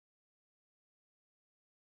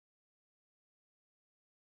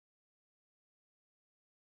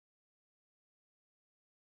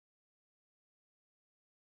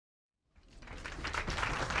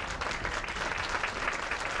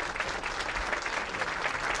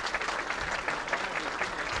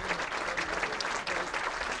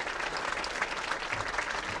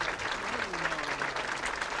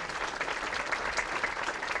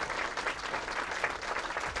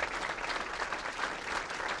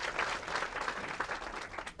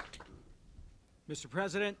Mr.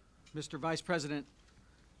 President, Mr. Vice President,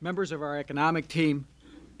 members of our economic team,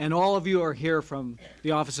 and all of you are here from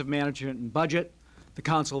the Office of Management and Budget, the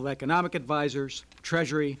Council of Economic Advisors,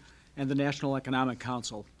 Treasury, and the National Economic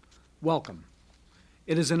Council. Welcome.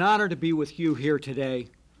 It is an honor to be with you here today.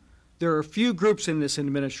 There are few groups in this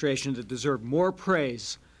administration that deserve more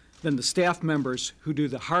praise than the staff members who do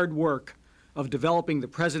the hard work of developing the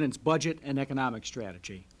President's budget and economic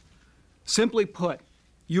strategy. Simply put,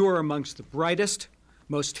 you are amongst the brightest,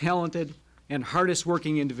 most talented, and hardest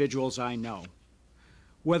working individuals I know.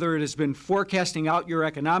 Whether it has been forecasting out your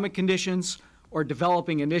economic conditions or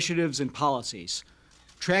developing initiatives and policies,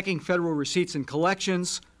 tracking federal receipts and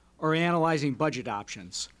collections, or analyzing budget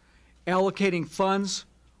options, allocating funds,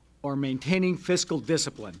 or maintaining fiscal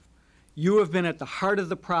discipline, you have been at the heart of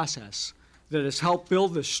the process that has helped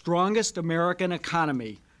build the strongest American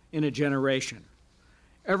economy in a generation.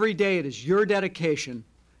 Every day it is your dedication,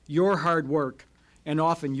 your hard work, and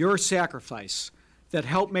often your sacrifice that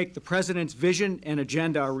help make the President's vision and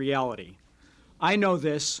agenda a reality. I know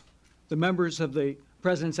this, the members of the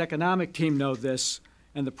President's economic team know this,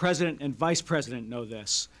 and the President and Vice President know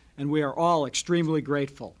this, and we are all extremely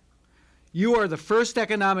grateful. You are the first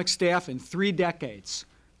economic staff in 3 decades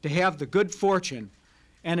to have the good fortune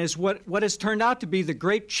and is what has turned out to be the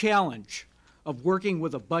great challenge of working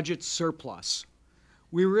with a budget surplus.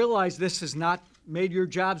 We realize this has not made your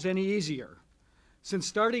jobs any easier. Since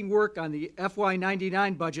starting work on the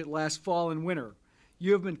FY99 budget last fall and winter,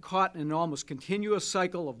 you have been caught in an almost continuous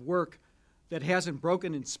cycle of work that hasn't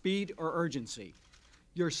broken in speed or urgency.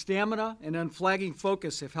 Your stamina and unflagging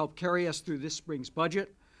focus have helped carry us through this spring's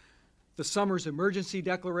budget, the summer's emergency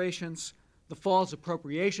declarations, the fall's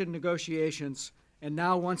appropriation negotiations, and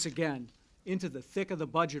now once again into the thick of the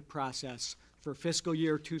budget process for fiscal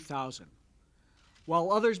year 2000.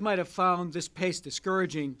 While others might have found this pace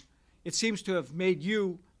discouraging, it seems to have made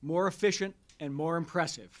you more efficient and more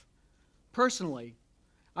impressive. Personally,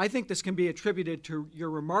 I think this can be attributed to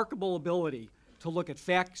your remarkable ability to look at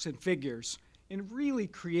facts and figures in really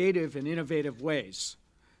creative and innovative ways.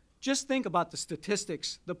 Just think about the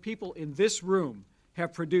statistics the people in this room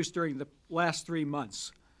have produced during the last 3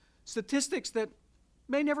 months. Statistics that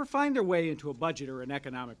may never find their way into a budget or an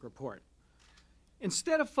economic report.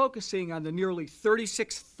 Instead of focusing on the nearly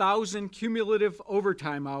 36,000 cumulative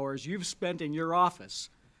overtime hours you've spent in your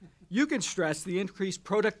office, you can stress the increased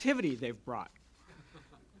productivity they've brought.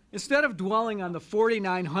 Instead of dwelling on the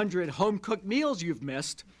 4,900 home-cooked meals you've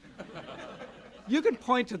missed, you can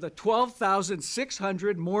point to the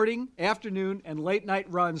 12,600 morning, afternoon, and late-night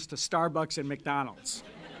runs to Starbucks and McDonald's.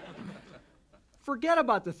 Forget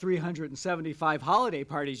about the 375 holiday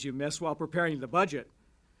parties you missed while preparing the budget.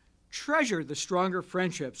 Treasure the stronger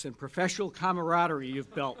friendships and professional camaraderie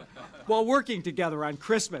you've built while working together on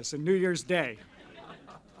Christmas and New Year's Day.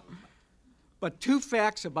 But 2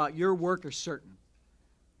 facts about your work are certain.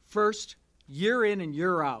 First, year in and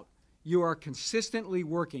year out, you are consistently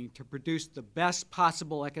working to produce the best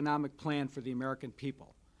possible economic plan for the American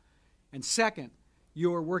people. And second,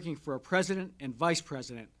 you are working for a President and Vice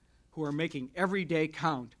President who are making every day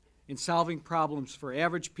count in solving problems for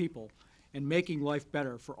average people and making life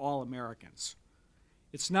better for all Americans.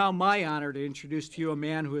 It's now my honor to introduce to you a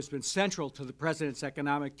man who has been central to the President's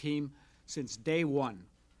economic team since day one,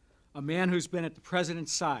 a man who's been at the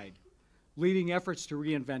President's side, leading efforts to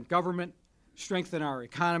reinvent government, strengthen our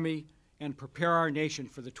economy, and prepare our nation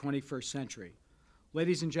for the 21st century.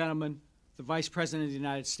 Ladies and gentlemen, the Vice President of the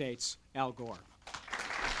United States, Al Gore.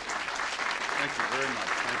 Thank you very much.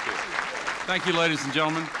 Thank you. Thank you, ladies and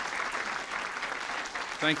gentlemen.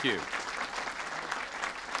 Thank you.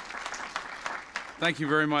 Thank you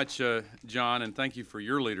very much, John, and thank you for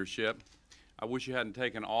your leadership. I wish you hadn't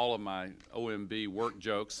taken all of my OMB work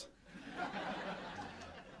jokes.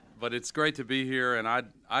 But it's great to be here, and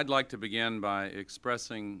I'd like to begin by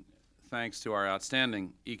expressing thanks to our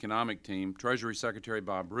outstanding economic team, Treasury Secretary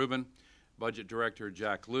Bob Rubin, Budget Director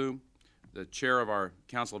Jack Lew, the Chair of our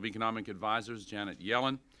Council of Economic Advisors, Janet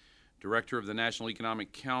Yellen, Director of the National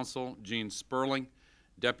Economic Council, Gene Sperling,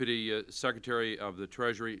 Deputy Secretary of the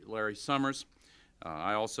Treasury, Larry Summers.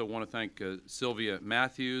 I also want to thank Sylvia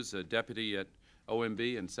Matthews, a Deputy at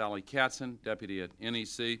OMB, and Sally Katzen, Deputy at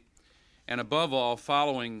NEC. And above all,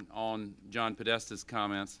 following on John Podesta's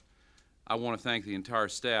comments, I want to thank the entire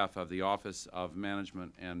staff of the Office of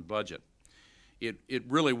Management and Budget. It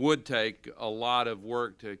really would take a lot of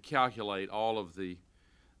work to calculate all of the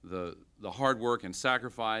hard work and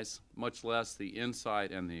sacrifice, much less the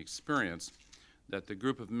insight and the experience that the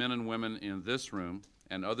group of men and women in this room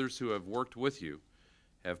and others who have worked with you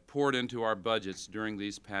have poured into our budgets during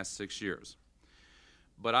these past 6 years.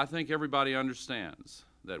 But I think everybody understands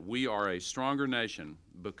that we are a stronger nation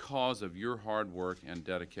because of your hard work and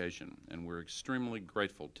dedication, and we're extremely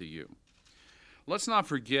grateful to you. Let's not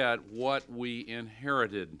forget what we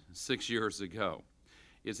inherited 6 years ago.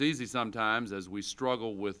 It's easy sometimes, as we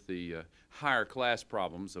struggle with the higher class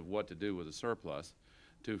problems of what to do with a surplus,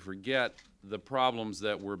 to forget the problems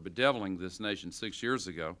that were bedeviling this nation 6 years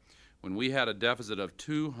ago when we had a deficit of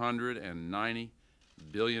 $290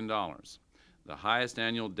 billion, the highest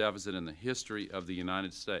annual deficit in the history of the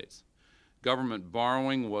United States. Government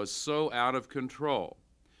borrowing was so out of control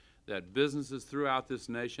that businesses throughout this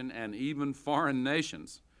nation and even foreign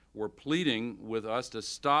nations were pleading with us to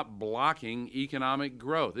stop blocking economic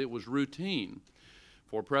growth. It was routine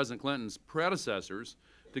for President Clinton's predecessors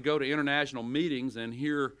to go to international meetings and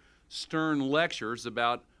hear stern lectures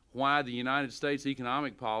about why the United States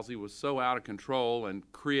economic policy was so out of control and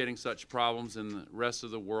creating such problems in the rest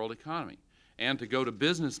of the world economy, and to go to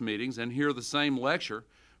business meetings and hear the same lecture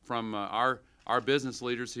from our business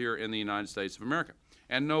leaders here in the United States of America.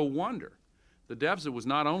 And no wonder. The deficit was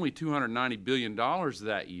not only $290 billion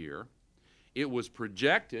that year, it was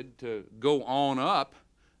projected to go on up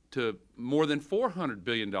to more than $400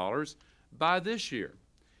 billion by this year.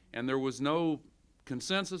 And there was no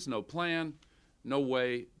consensus, no plan, no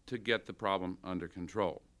way to get the problem under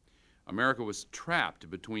control. America was trapped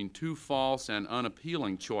between two false and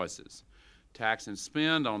unappealing choices: tax and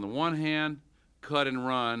spend on the one hand, cut and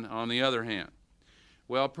run on the other hand.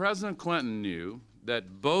 Well, President Clinton knew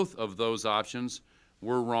that both of those options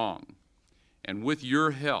were wrong. And with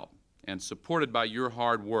your help and supported by your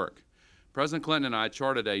hard work, President Clinton and I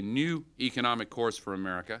charted a new economic course for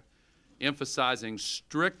America, emphasizing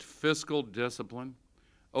strict fiscal discipline,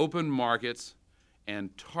 open markets,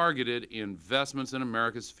 and targeted investments in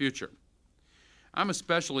America's future. I'm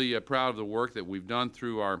especially proud of the work that we've done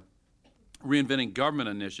through our Reinventing Government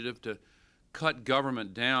initiative to cut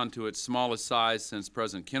government down to its smallest size since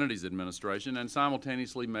President Kennedy's administration and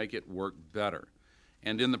simultaneously make it work better,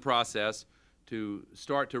 and in the process to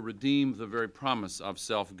start to redeem the very promise of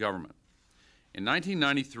self-government. In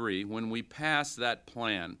 1993, when we passed that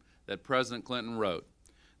plan that President Clinton wrote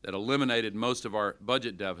that eliminated most of our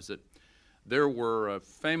budget deficit, there were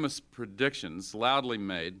famous predictions loudly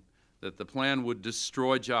made that the plan would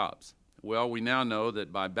destroy jobs. Well, we now know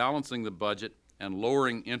that by balancing the budget and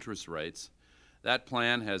lowering interest rates, that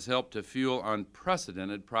plan has helped to fuel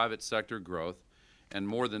unprecedented private sector growth and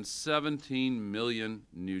more than 17 million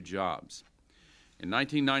new jobs. In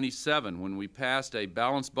 1997, when we passed a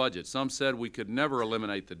balanced budget, some said we could never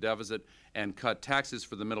eliminate the deficit and cut taxes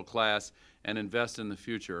for the middle class and invest in the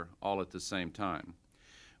future all at the same time.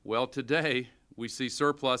 Well, today we see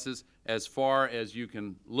surpluses as far as you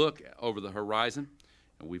can look over the horizon,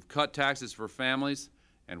 and we've cut taxes for families,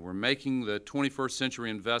 and we're making the 21st century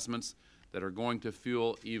investments that are going to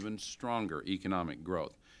fuel even stronger economic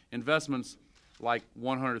growth. Investments like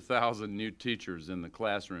 100,000 new teachers in the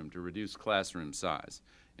classroom to reduce classroom size.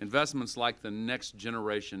 Investments like the next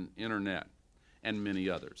generation internet and many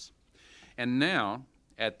others. And now,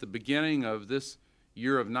 at the beginning of this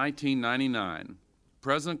year of 1999,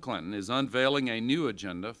 President Clinton is unveiling a new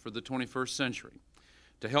agenda for the 21st century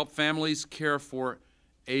to help families care for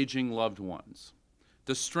aging loved ones,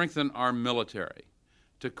 to strengthen our military,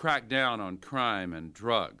 to crack down on crime and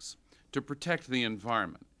drugs, to protect the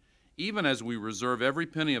environment, even as we reserve every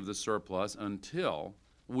penny of the surplus until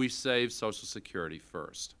we save Social Security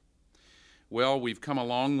first. Well, we've come a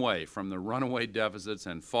long way from the runaway deficits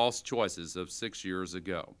and false choices of 6 years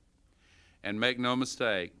ago. And make no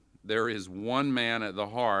mistake, there is one man at the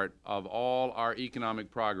heart of all our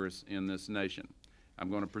economic progress in this nation.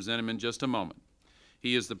 I'm going to present him in just a moment.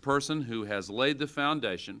 He is the person who has laid the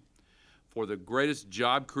foundation for the greatest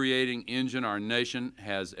job-creating engine our nation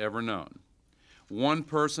has ever known. One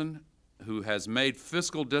person who has made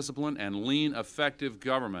fiscal discipline and lean, effective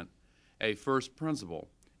government a first principle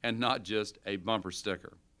and not just a bumper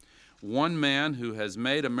sticker. One man who has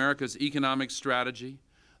made America's economic strategy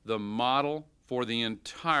the model for the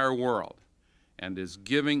entire world and is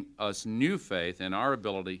giving us new faith in our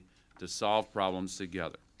ability to solve problems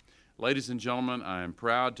together. Ladies and gentlemen, I am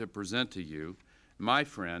proud to present to you my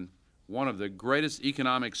friend, one of the greatest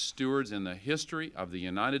economic stewards in the history of the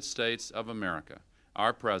United States of America,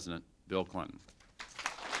 our President, Bill Clinton.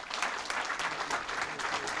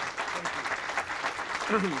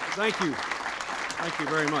 Thank you. Thank you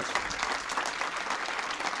very much.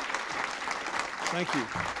 Thank you.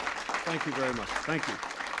 Thank you very much. Thank you.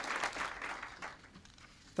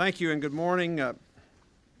 Thank you and good morning.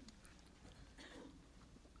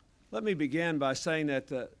 Let me begin by saying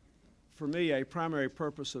that for me, a primary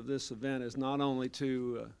purpose of this event is not only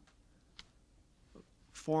to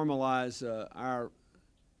formalize our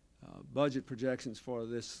budget projections for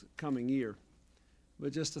this coming year,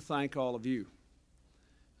 but just to thank all of you.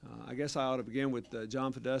 I guess I ought to begin with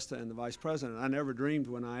John Podesta and the Vice President. I never dreamed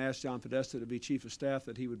when I asked John Podesta to be Chief of Staff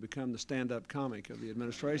that he would become the stand-up comic of the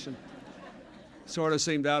administration. Sort of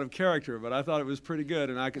seemed out of character, but I thought it was pretty good,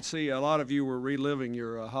 and I could see a lot of you were reliving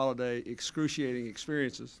your holiday excruciating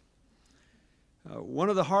experiences. One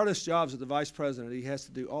of the hardest jobs of the Vice President, he has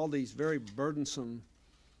to do all these very burdensome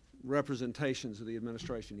representations of the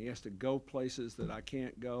administration. He has to go places that I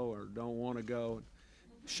can't go or don't want to go,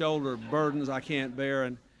 shoulder burdens I can't bear,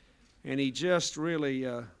 and he just really,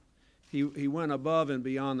 he went above and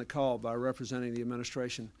beyond the call by representing the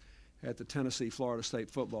administration at the Tennessee-Florida State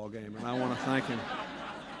football game, and I want to thank him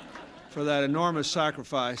for that enormous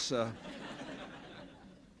sacrifice.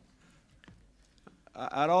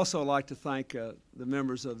 I'd also like to thank the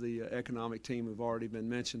members of the economic team who've already been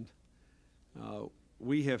mentioned.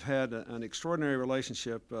 We have had an extraordinary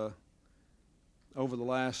relationship over the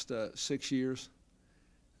last 6 years.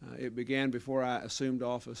 It began before I assumed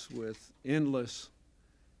office with endless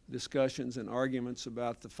discussions and arguments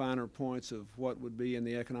about the finer points of what would be in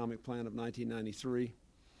the economic plan of 1993.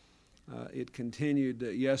 It continued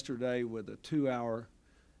yesterday with a 2-hour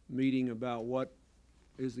meeting about what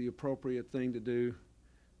is the appropriate thing to do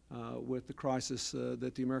with the crisis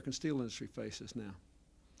that the American steel industry faces now.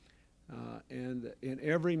 And in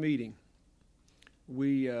every meeting,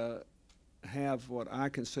 we have what I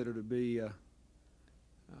consider to be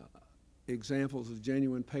examples of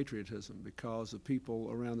genuine patriotism, because the people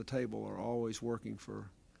around the table are always working for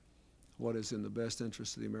what is in the best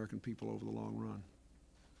interest of the American people over the long run.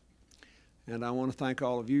 And I want to thank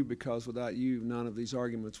all of you, because without you, none of these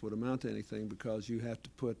arguments would amount to anything, because you have to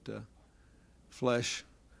put flesh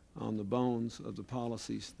on the bones of the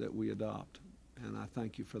policies that we adopt. And I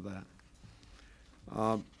thank you for that.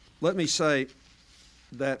 Let me say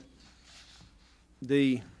that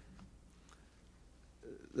the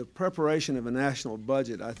preparation of a national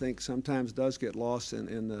budget, I think, sometimes does get lost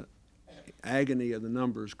in the agony of the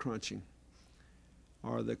numbers crunching,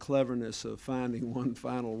 or the cleverness of finding one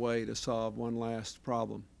final way to solve one last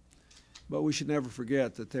problem. But we should never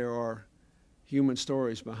forget that there are human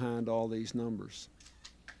stories behind all these numbers.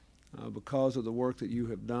 Because of the work that you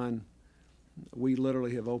have done, we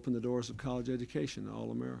literally have opened the doors of college education to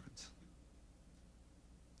all Americans.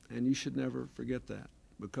 And you should never forget that.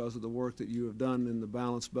 Because of the work that you have done in the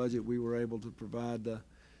balanced budget, we were able to provide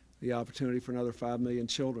the opportunity for another 5 million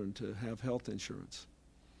children to have health insurance,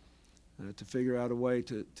 to figure out a way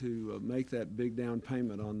to make that big down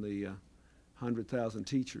payment on the 100,000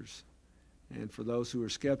 teachers. And for those who are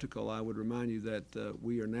skeptical, I would remind you that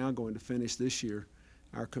we are now going to finish this year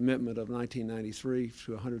our commitment of 1993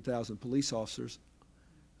 to 100,000 police officers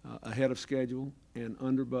ahead of schedule and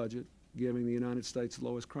under budget, giving the United States the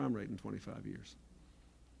lowest crime rate in 25 years.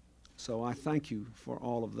 So I thank you for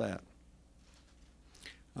all of that.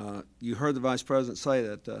 You heard the Vice President say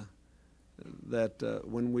that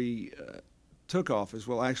when we took office,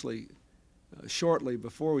 well, actually, shortly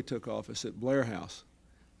before we took office at Blair House,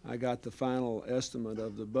 I got the final estimate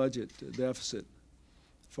of the budget deficit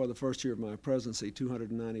for the first year of my presidency,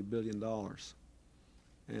 $290 billion.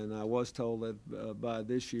 And I was told that by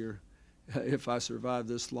this year, if I survived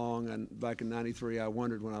this long, and back in '93, I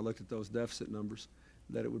wondered when I looked at those deficit numbers,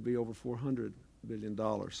 that it would be over $400 billion.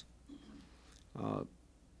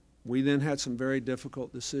 We then had some very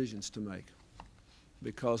difficult decisions to make,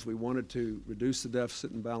 because we wanted to reduce the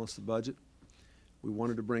deficit and balance the budget. We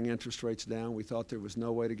wanted to bring interest rates down. We thought there was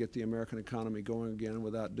no way to get the American economy going again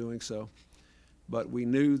without doing so. But we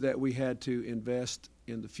knew that we had to invest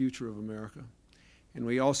in the future of America. And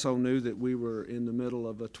we also knew that we were in the middle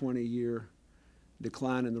of a 20-year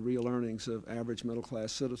decline in the real earnings of average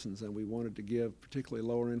middle-class citizens, and we wanted to give particularly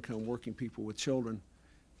lower-income working people with children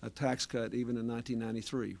a tax cut even in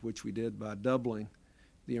 1993, which we did by doubling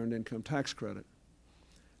the Earned Income Tax Credit.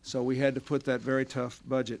 So we had to put that very tough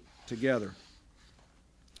budget together.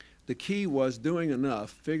 The key was doing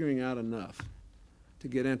enough, figuring out enough to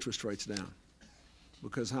get interest rates down,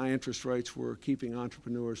 because high interest rates were keeping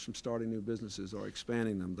entrepreneurs from starting new businesses or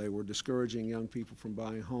expanding them. They were discouraging young people from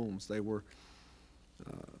buying homes. They were,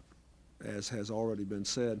 as has already been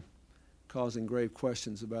said, causing grave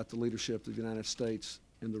questions about the leadership of the United States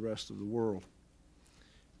in the rest of the world.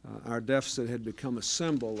 Our deficit had become a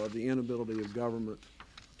symbol of the inability of government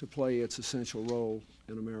to play its essential role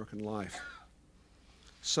in American life.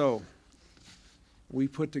 So We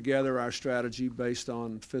put together our strategy based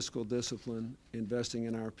on fiscal discipline, investing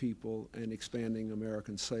in our people, and expanding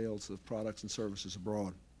American sales of products and services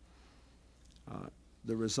abroad.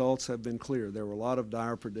 The results have been clear. There were a lot of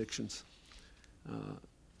dire predictions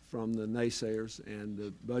from the naysayers, and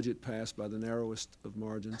the budget passed by the narrowest of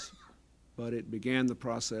margins, but it began the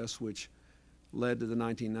process which led to the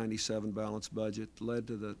 1997 balanced budget, led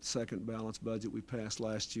to the second balanced budget we passed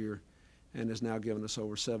last year, and has now given us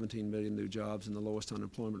over 17 million new jobs and the lowest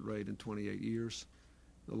unemployment rate in 28 years,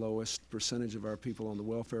 the lowest percentage of our people on the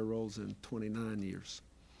welfare rolls in 29 years,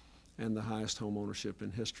 and the highest home ownership in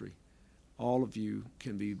history. All of you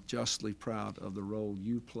can be justly proud of the role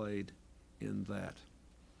you played in that.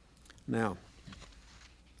 Now,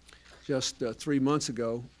 just 3 months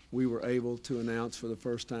ago, we were able to announce for the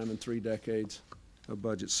first time in 3 decades a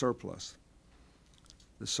budget surplus.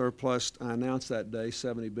 The surplus I announced that day,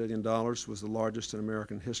 $70 billion, was the largest in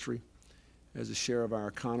American history. As a share of our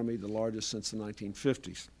economy, the largest since the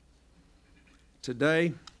 1950s.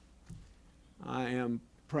 Today, I am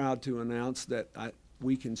proud to announce that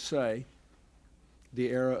we can say the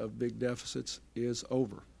era of big deficits is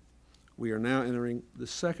over. We are now entering the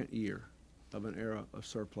second year of an era of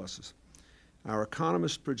surpluses. Our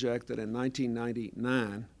economists project that in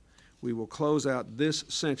 1999, we will close out this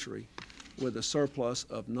century with a surplus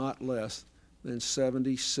of not less than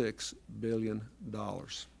 $76 billion,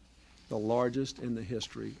 the largest in the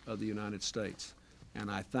history of the United States. And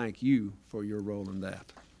I thank you for your role in that.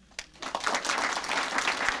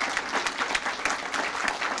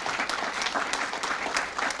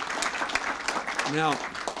 Now,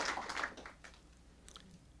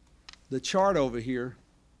 the chart over here,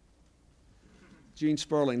 Gene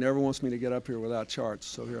Sperling never wants me to get up here without charts,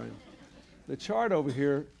 so here I am. The chart over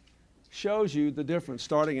here shows you the difference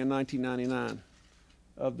starting in 1999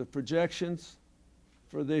 of the projections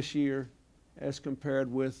for this year as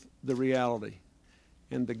compared with the reality.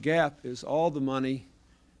 And the gap is all the money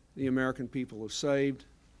the American people have saved,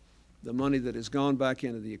 the money that has gone back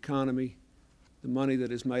into the economy, the money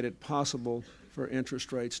that has made it possible for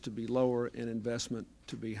interest rates to be lower and investment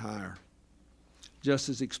to be higher. Just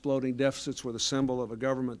as exploding deficits were the symbol of a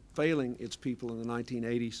government failing its people in the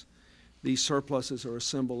 1980s, these surpluses are a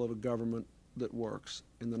symbol of a government that works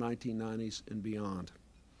in the 1990s and beyond.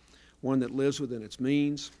 One that lives within its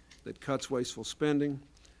means, that cuts wasteful spending,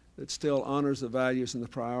 that still honors the values and the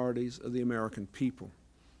priorities of the American people: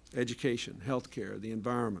 education, health care, the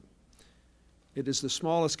environment. It is the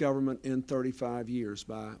smallest government in 35 years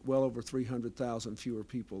by well over 300,000 fewer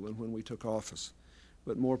people than when we took office,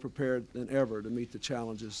 but more prepared than ever to meet the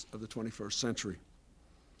challenges of the 21st century.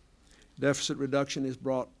 Deficit reduction has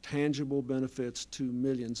brought tangible benefits to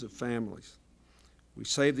millions of families. We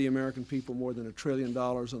saved the American people more than $1 trillion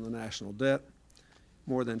on the national debt.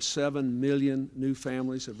 More than 7 million new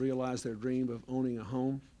families have realized their dream of owning a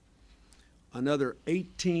home. Another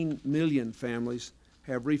 18 million families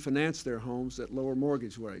have refinanced their homes at lower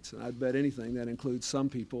mortgage rates, and I'd bet anything that includes some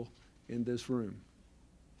people in this room.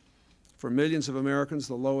 For millions of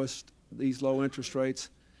Americans, these low interest rates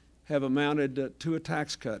have amounted to a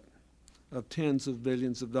tax cut of tens of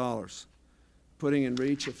billions of dollars, putting in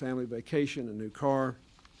reach a family vacation, a new car,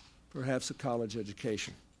 perhaps a college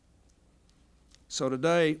education. So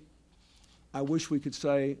today, I wish we could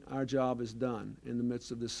say our job is done in the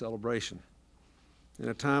midst of this celebration. In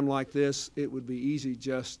a time like this, it would be easy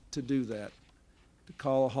just to do that, to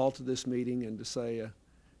call a halt to this meeting and to say,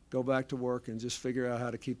 go back to work and just figure out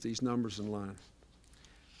how to keep these numbers in line.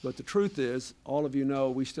 But the truth is, all of you know,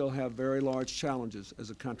 we still have very large challenges as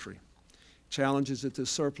a country, challenges that this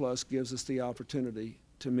surplus gives us the opportunity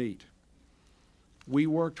to meet. We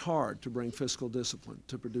worked hard to bring fiscal discipline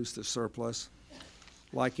to produce this surplus.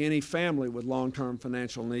 Like any family with long-term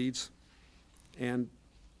financial needs and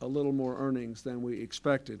a little more earnings than we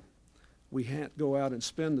expected, we can't go out and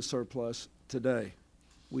spend the surplus today.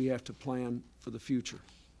 We have to plan for the future.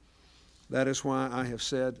 That is why I have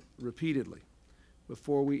said repeatedly,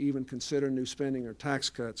 before we even consider new spending or tax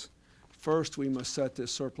cuts, first we must set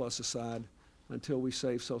this surplus aside until we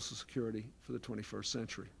save Social Security for the 21st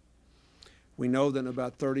century. We know that in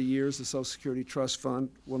about 30 years, the Social Security Trust Fund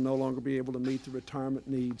will no longer be able to meet the retirement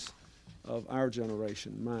needs of our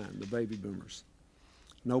generation, mine, the baby boomers.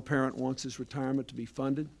 No parent wants his retirement to be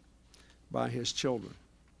funded by his children.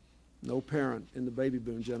 No parent in the baby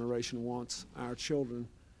boom generation wants our children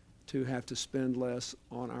to have to spend less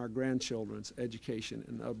on our grandchildren's education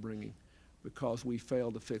and upbringing because we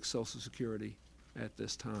failed to fix Social Security at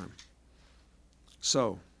this time.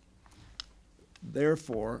 So,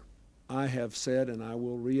 therefore, I have said, and I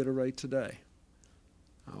will reiterate today,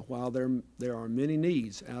 while there are many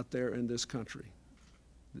needs out there in this country,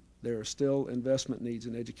 there are still investment needs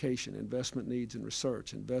in education, investment needs in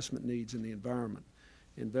research, investment needs in the environment,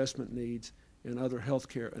 investment needs in other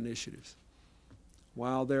healthcare initiatives.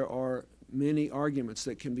 While there are many arguments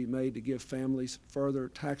that can be made to give families further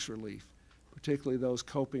tax relief, particularly those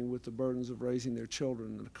coping with the burdens of raising their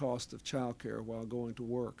children and the cost of child care while going to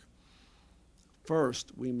work,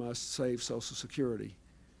 first, we must save Social Security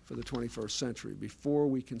for the 21st century before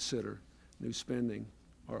we consider new spending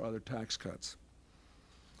or other tax cuts.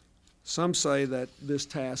 Some say that this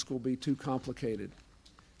task will be too complicated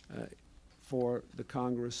for the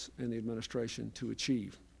Congress and the administration to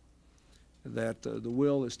achieve, that the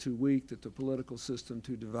will is too weak, that the political system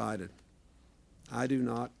too divided. I do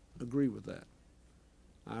not agree with that.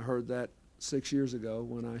 I heard that 6 years ago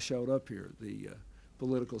when I showed up here. The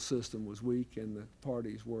political system was weak and the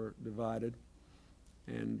parties were divided.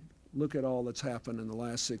 And look at all that's happened in the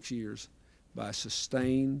last 6 years by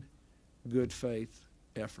sustained, good faith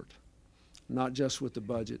effort, not just with the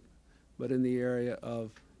budget, but in the area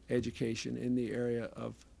of education, in the area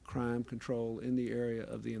of crime control, in the area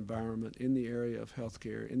of the environment, in the area of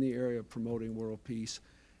healthcare, in the area of promoting world peace,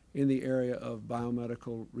 in the area of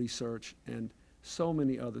biomedical research, and so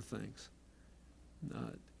many other things.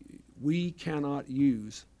 We cannot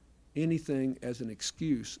use anything as an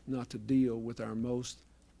excuse not to deal with our most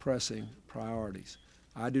pressing priorities.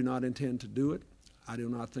 I do not intend to do it. I do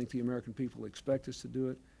not think the American people expect us to do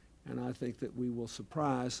it, and I think that we will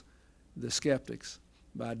surprise the skeptics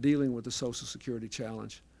by dealing with the Social Security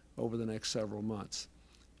challenge over the next several months.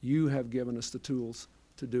 You have given us the tools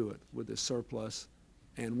to do it with this surplus,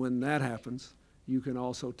 and when that happens, you can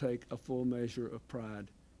also take a full measure of pride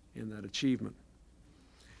in that achievement.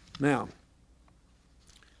 Now,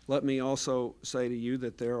 let me also say to you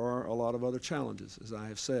that there are a lot of other challenges, as I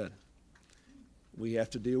have said. We have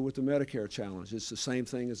to deal with the Medicare challenge. It's the same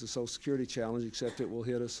thing as the Social Security challenge, except it will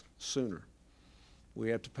hit us sooner. We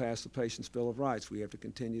have to pass the Patient's Bill of Rights. We have to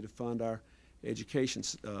continue to fund our education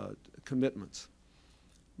commitments.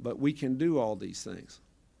 But we can do all these things.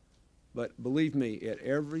 But believe me, at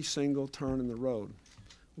every single turn in the road,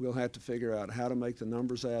 we'll have to figure out how to make the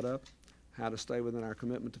numbers add up, how to stay within our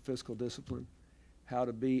commitment to fiscal discipline, how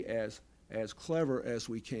to be as clever as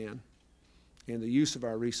we can in the use of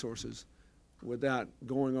our resources without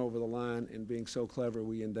going over the line and being so clever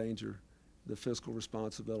we endanger the fiscal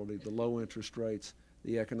responsibility, the low interest rates,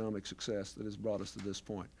 the economic success that has brought us to this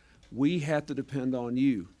point. We have to depend on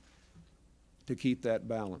you to keep that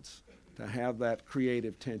balance, to have that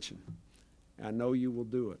creative tension. I know you will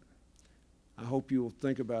do it. I hope you will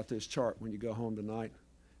think about this chart when you go home tonight.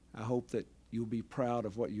 I hope that you'll be proud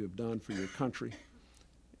of what you have done for your country.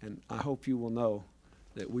 And I hope you will know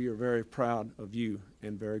that we are very proud of you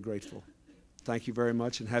and very grateful. Thank you very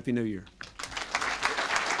much, and Happy New Year.